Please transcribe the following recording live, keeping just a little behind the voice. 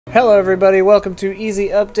Hello everybody, welcome to Easy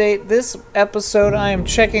Update. This episode I am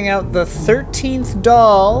checking out the 13th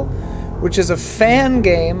Doll, which is a fan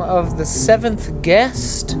game of the 7th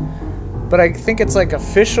Guest, but I think it's like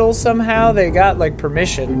official somehow. They got like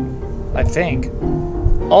permission, I think.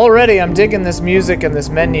 Already I'm digging this music and this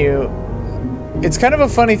menu. It's kind of a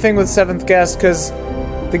funny thing with 7th Guest because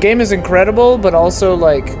the game is incredible, but also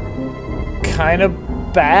like kind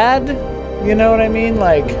of bad, you know what I mean?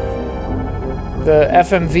 Like, the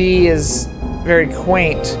FMV is very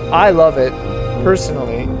quaint. I love it,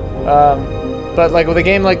 personally. But like with a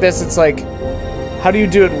game like this, it's like, how do you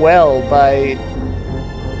do it well? By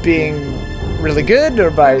being really good or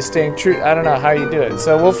by staying true? I don't know how you do it.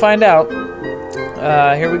 So we'll find out.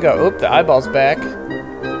 Here we go. Oop, the eyeball's back.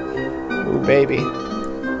 Ooh, baby.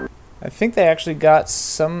 I think they actually got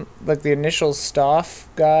some, like the initial Staff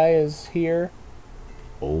guy is here.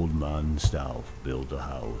 Old man Staff built a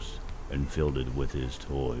house and filled it with his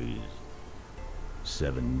toys.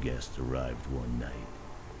 7 guests arrived one night.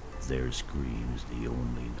 Their screams the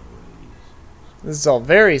only noise. This is all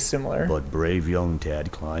very similar. But brave young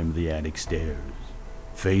Tad climbed the attic stairs,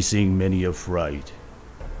 facing many a fright.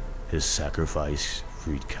 His sacrifice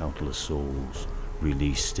freed countless souls,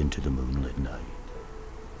 released into the moonlit night.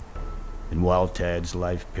 And while Tad's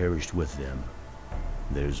life perished with them,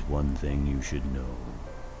 there's one thing you should know.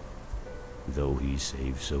 Though he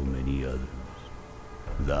saved so many others,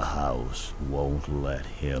 the house won't let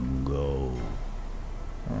him go.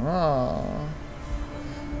 Oh.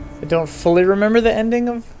 I don't fully remember the ending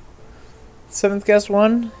of 7th Guest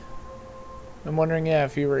 1. I'm wondering, yeah,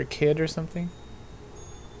 if you were a kid or something.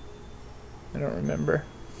 I don't remember.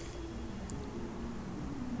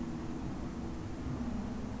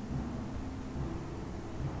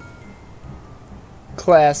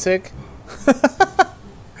 Classic.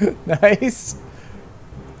 Nice.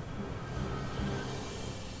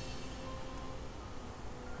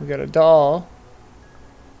 We got a doll.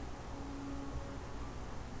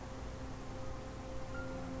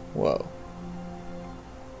 Whoa.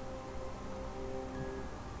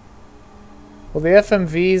 Well, the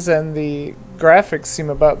FMVs and the graphics seem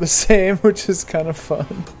about the same, which is kind of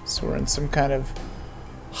fun. So we're in some kind of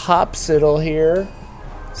hopsiddle here.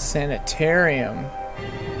 Sanitarium.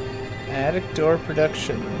 Attic Door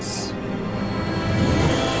Productions.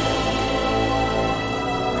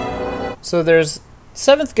 So there's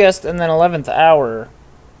 7th Guest and then 11th Hour.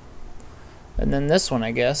 And then this one,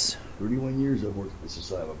 I guess. 31 years I've worked at this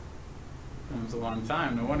asylum. It's a long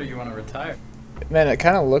time. No wonder you want to retire. Man, it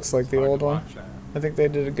kind of looks like It's the hard old to one. watch that. I think they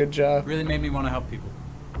did a good job. Really made me want to help people.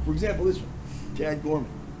 For example, this one, Tad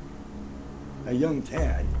Gorman. A young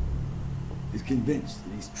Tad is convinced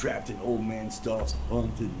that he's trapped in old man Staff's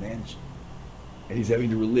haunted mansion. And he's having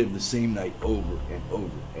to relive the same night over and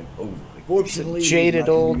over and over. Fortunately, jaded he's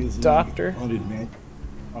not old convinced in doctor. the haunted mansion.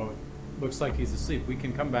 Oh, it looks like he's asleep. We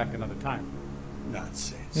can come back another time.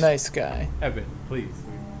 Nonsense. Nice guy. Evan, please.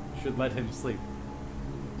 We should let him sleep.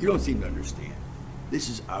 You don't seem to understand. This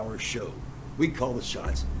is our show. We call the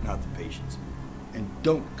shots, not the patients. And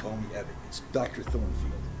don't call me Evan. It's Dr.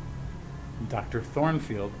 Thornfield. Dr.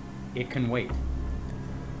 Thornfield, it can wait.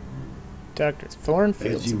 Dr.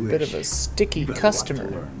 Thornfield's As a you bit of wish. a sticky You got a lot to customer.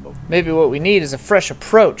 learn. Maybe what we need is a fresh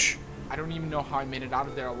approach. I don't even know how I made it out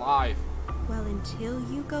of there alive. Well, until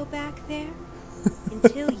you go back there,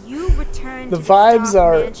 until you return The to vibes Staff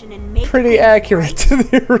are Mansion and make pretty things accurate right, to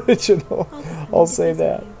the original. I'll I'll say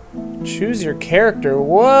that. Choose your character.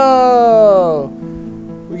 Whoa!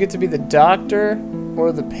 We get to be the doctor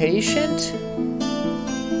or the patient?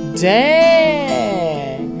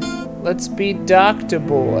 Dang! Let's be Doctor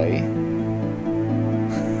Boy.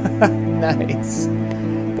 Nice.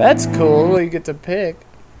 That's cool. You get to pick.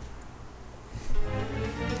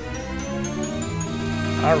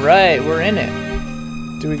 Alright, we're in it.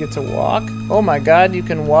 Do we get to walk? Oh my god, you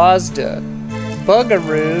can Wazda.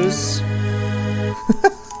 Bugaroos.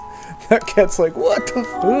 That cat's like, what the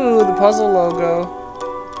f— ooh, the puzzle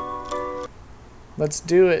logo. Let's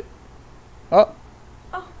do it. Oh.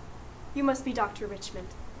 Oh, you must be Dr. Richmond.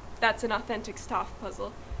 That's an authentic Staff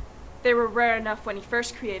puzzle. They were rare enough when he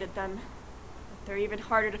first created them. But they're even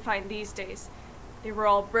harder to find these days. They were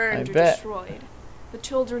all burned I or bet. destroyed. The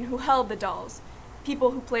children who held the dolls,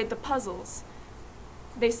 people who played the puzzles.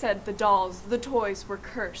 They said the dolls, the toys, were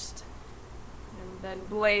cursed. And then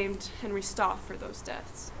blamed Henry Staff for those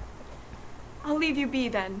deaths. I'll leave you be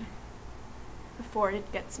then, before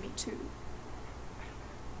it gets me too.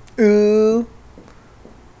 Ooh.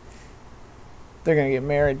 They're gonna get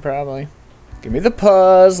married, probably. Give me the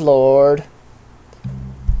puzz, Lord.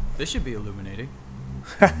 This should be illuminating.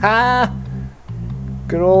 Haha.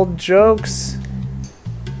 Good old jokes.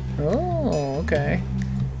 Oh, okay.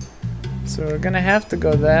 So we're gonna have to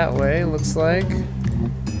go that way, looks like.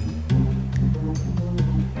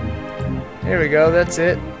 Here we go, that's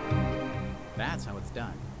it. That's how it's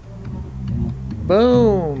done.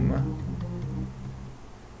 Boom!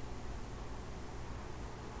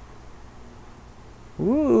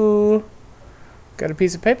 Ooh! Got a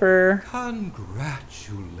piece of paper.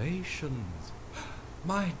 Congratulations,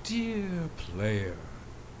 my dear player.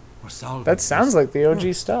 That sounds like the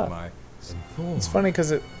OG stuff. It's funny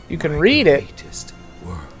because you can read it,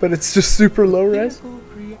 but it's just super low res.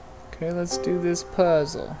 Okay, let's do this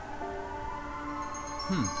puzzle.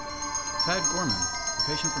 Tad Gorman, the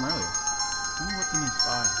patient from earlier. I wonder what's in his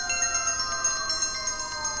file.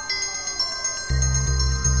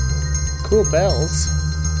 Cool bells.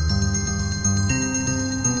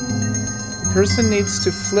 The person needs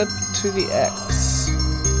to flip to the X.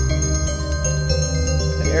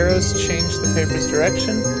 The arrows change the paper's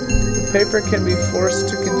direction. The paper can be forced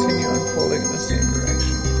to continue unfolding in the same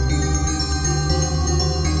direction.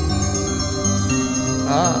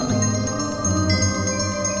 Ah.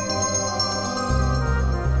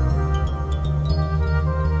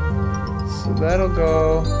 So that'll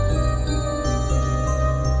go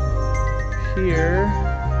here.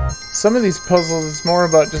 Some of these puzzles, it's more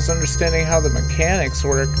about just understanding how the mechanics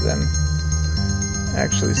work than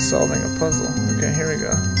actually solving a puzzle. Okay, here we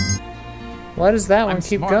go. Why does that one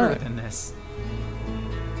keep smarter going? than this.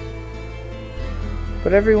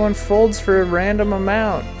 But everyone folds for a random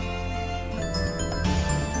amount.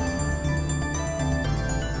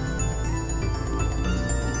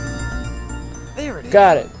 There it is.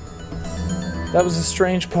 Got it. That was a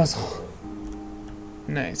strange puzzle.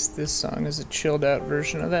 Nice. This song is a chilled out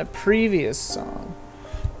version of that previous song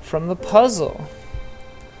from the puzzle.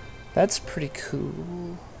 That's pretty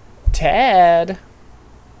cool. Tad.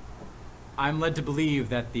 I'm led to believe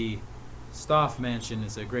that the Stoff Mansion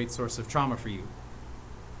is a great source of trauma for you.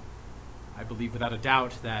 I believe without a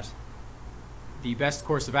doubt that the best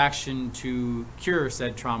course of action to cure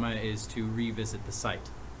said trauma is to revisit the site.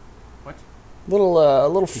 What?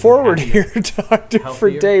 Little forward happier, here, Doctor, for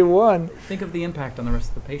healthier. day one. Think of the impact on the rest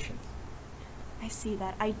of the patients. I see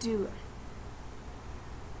that. I do.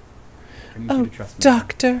 I need you Oh, to trust me.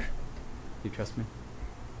 Doctor. Do you trust me?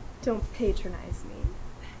 Don't patronize me.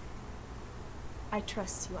 I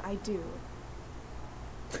trust you. I do.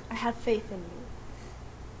 I have faith in you.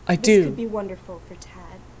 I This do. could be wonderful for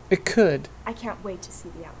Tad. It could. I can't wait to see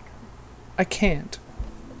the outcome. I can't.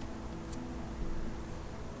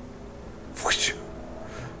 Whoosh.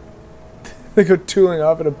 They go tooling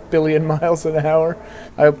off at 1 billion miles an hour.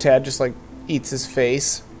 I hope Tad just like eats his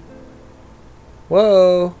face.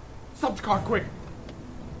 Whoa. Stop the car, quick!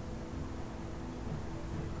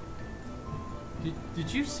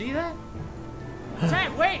 Did you see that?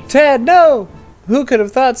 Tad, wait! Tad, no! Who could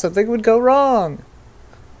have thought something would go wrong?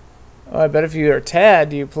 Oh, I bet if you are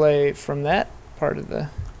Tad, you play from that part of the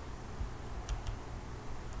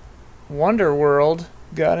Wonder World.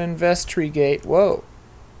 Got Investigate. Whoa.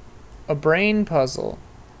 A brain puzzle.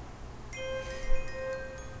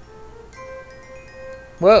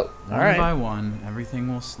 Whoa. One Alright. by one,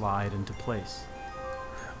 everything will slide into place.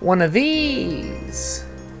 One of these.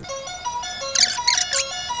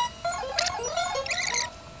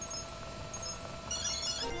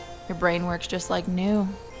 Your brain works just like new,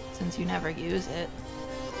 since you never use it.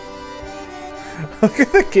 Look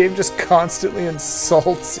at the game just constantly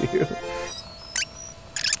insults you.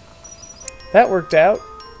 That worked out.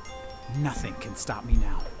 Nothing can stop me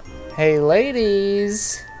now. Hey,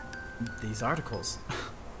 ladies. These articles.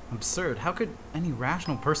 Absurd. How could any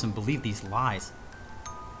rational person believe these lies?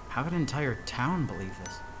 How could an entire town believe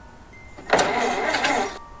this?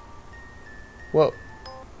 Whoa.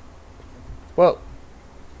 Whoa.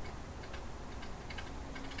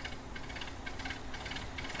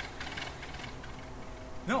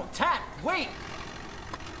 No, Tad, wait!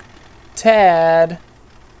 Tad.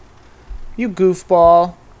 You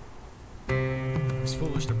goofball. It's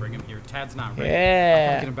foolish to bring him here. Tad's not ready. Yeah. I'm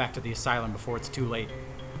gonna get him back to the asylum before it's too late.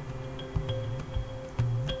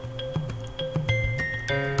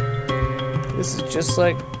 This is just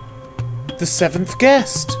like The Seventh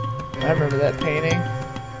Guest. I remember that painting.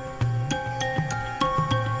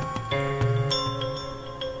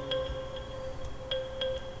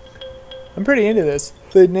 I'm pretty into this.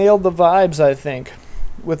 They nailed the vibes, I think,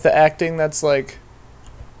 with the acting that's like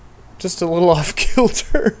just a little off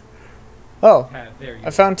kilter. Oh, Tad, there you I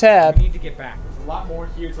found Tad. You need to get back. There's a lot more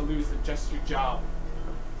here to lose than just your job.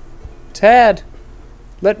 Tad,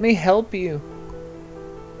 let me help you.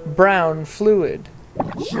 Brown fluid.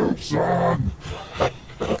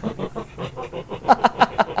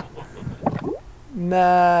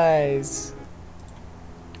 Nice.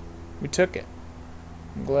 We took it.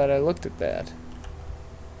 I'm glad I looked at that.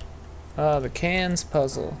 Ah, the cans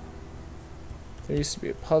puzzle. There used to be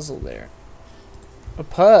a puzzle there. A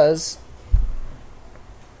puzz?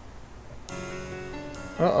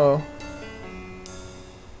 Uh-oh.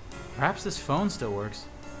 Perhaps this phone still works.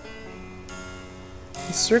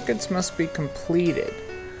 The circuits must be completed.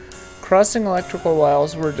 Crossing electrical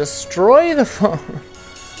wires will destroy the phone.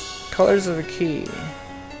 Colors of the key.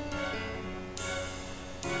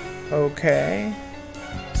 Okay.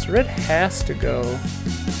 So red has to go.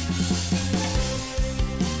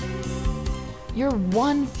 You're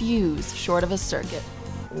one fuse short of a circuit.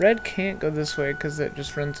 Red can't go this way because that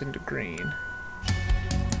just runs into green.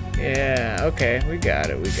 Yeah, okay, we got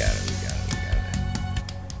it, we got it, we got it, we got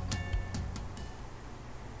it.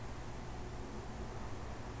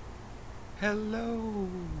 Hello,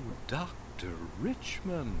 Dr.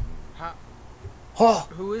 Richmond. Oh.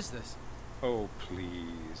 Who is this? Oh,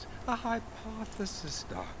 please. A hypothesis,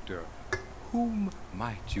 Doctor. Whom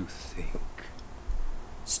might you think?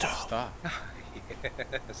 Stop.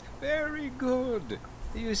 Yes, very good.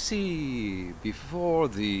 You see, before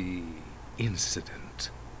the incident,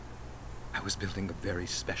 I was building a very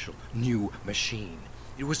special new machine.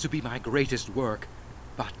 It was to be my greatest work,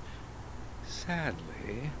 but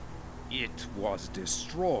sadly, it was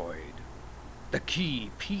destroyed. The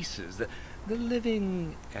key pieces, the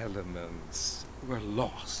living elements were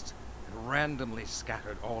lost and randomly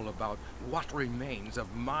scattered all about what remains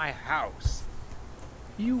of my house.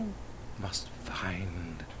 You must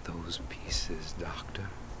find those pieces, Doctor,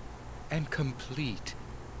 and complete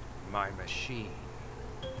my machine.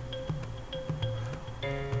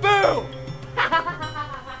 Boom!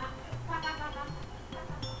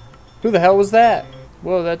 Who the hell was that?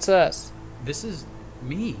 Whoa, that's us. This is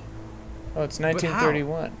me. Oh, it's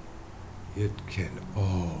 1931. It can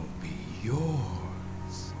all be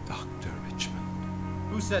yours, Dr. Richmond.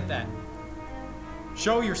 Who said that?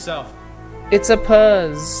 Show yourself. It's a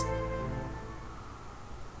puzz.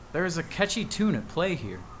 There is a catchy tune at play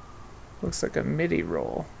here. Looks like a MIDI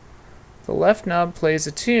roll. The left knob plays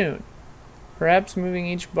a tune. Perhaps moving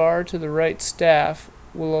each bar to the right staff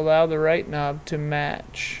will allow the right knob to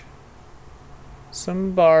match.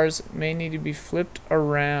 Some bars may need to be flipped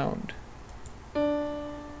around.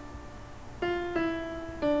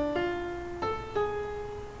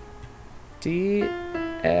 D,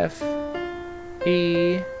 F,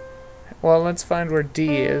 E. Well, let's find where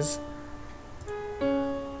D is.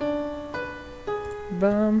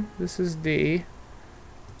 Bum, this is D.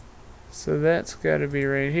 So that's got to be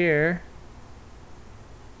right here.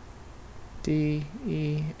 D,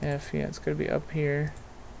 E, F. Yeah, it's got to be up here.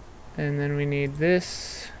 And then we need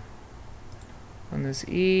this on this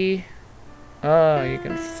E. Oh, you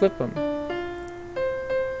can flip them.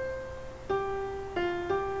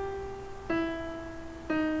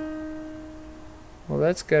 Well,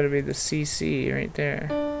 that's got to be the CC right there.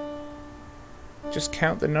 Just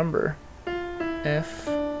count the number. F.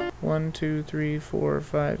 1, 2, 3, 4,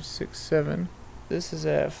 5, 6, 7. This is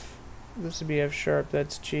F. This would be F sharp.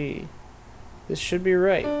 That's G. This should be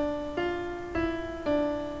right.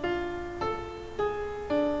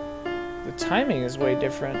 The timing is way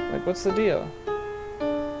different. Like, what's the deal?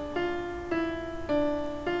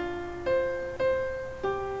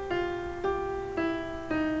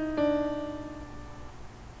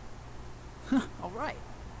 All right.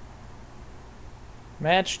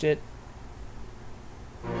 Matched it.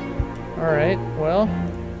 Alright, well.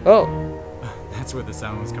 Oh! That's where the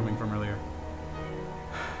sound was coming from earlier.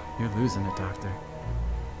 You're losing it, Doctor.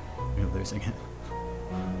 You're losing it.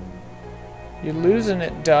 You're losing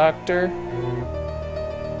it, Doctor.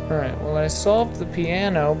 Alright, well, I solved the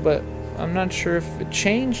piano, but I'm not sure if it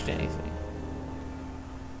changed anything.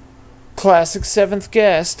 Classic seventh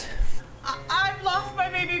guest. I've lost my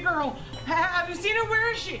baby girl. Have you seen her?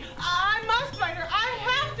 Where is she? I must find her. I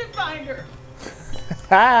have to find her.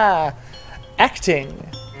 Ha!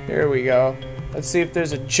 Acting. Here we go. Let's see if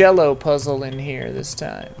there's a Jello puzzle in here this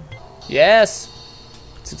time. Yes!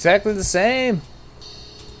 It's exactly the same.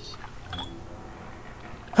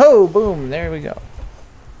 Ho! Boom! There we go.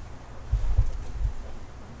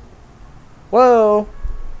 Whoa!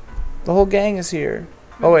 The whole gang is here.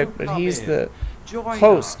 Oh wait, but he's the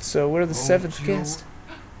host, so we're the seventh guest.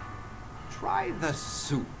 Try the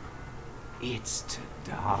soup. It's to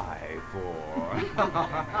die for.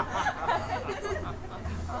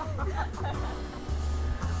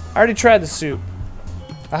 I already tried the soup.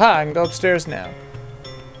 Aha, I can go upstairs now.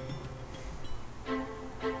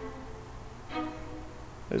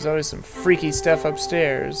 There's always some freaky stuff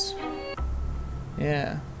upstairs.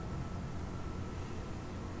 Yeah.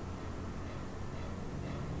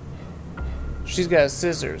 She's got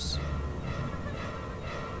scissors.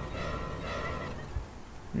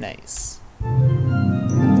 Nice.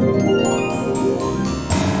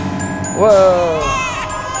 Whoa!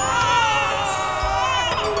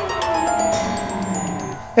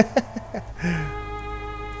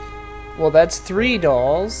 Well, that's 3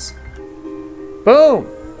 dolls. Boom!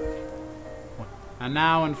 And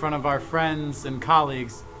now, in front of our friends and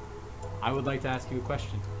colleagues, I would like to ask you a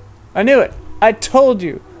question. I knew it. I told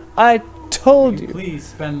you. I told Will you. you please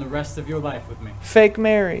spend the rest of your life with me? Fake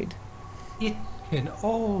married. It can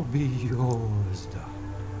all be yours,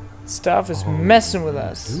 darling. Stuff is messing with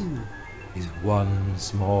us. Is one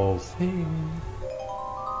small thing.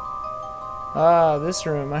 Ah, this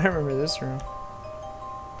room. I remember this room.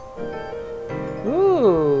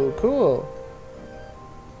 Ooh, cool.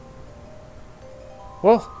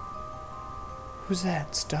 Whoa. Who's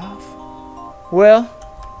that? Stuff? Well,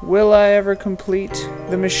 will I ever complete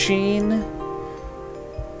the machine?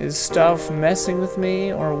 Is Stuff messing with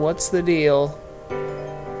me, or what's the deal?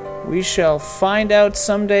 We shall find out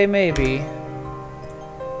someday, maybe.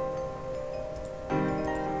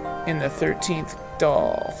 In the 13th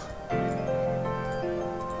doll.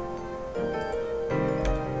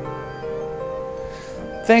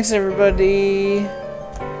 Thanks, everybody.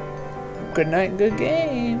 Good night and good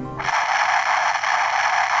game.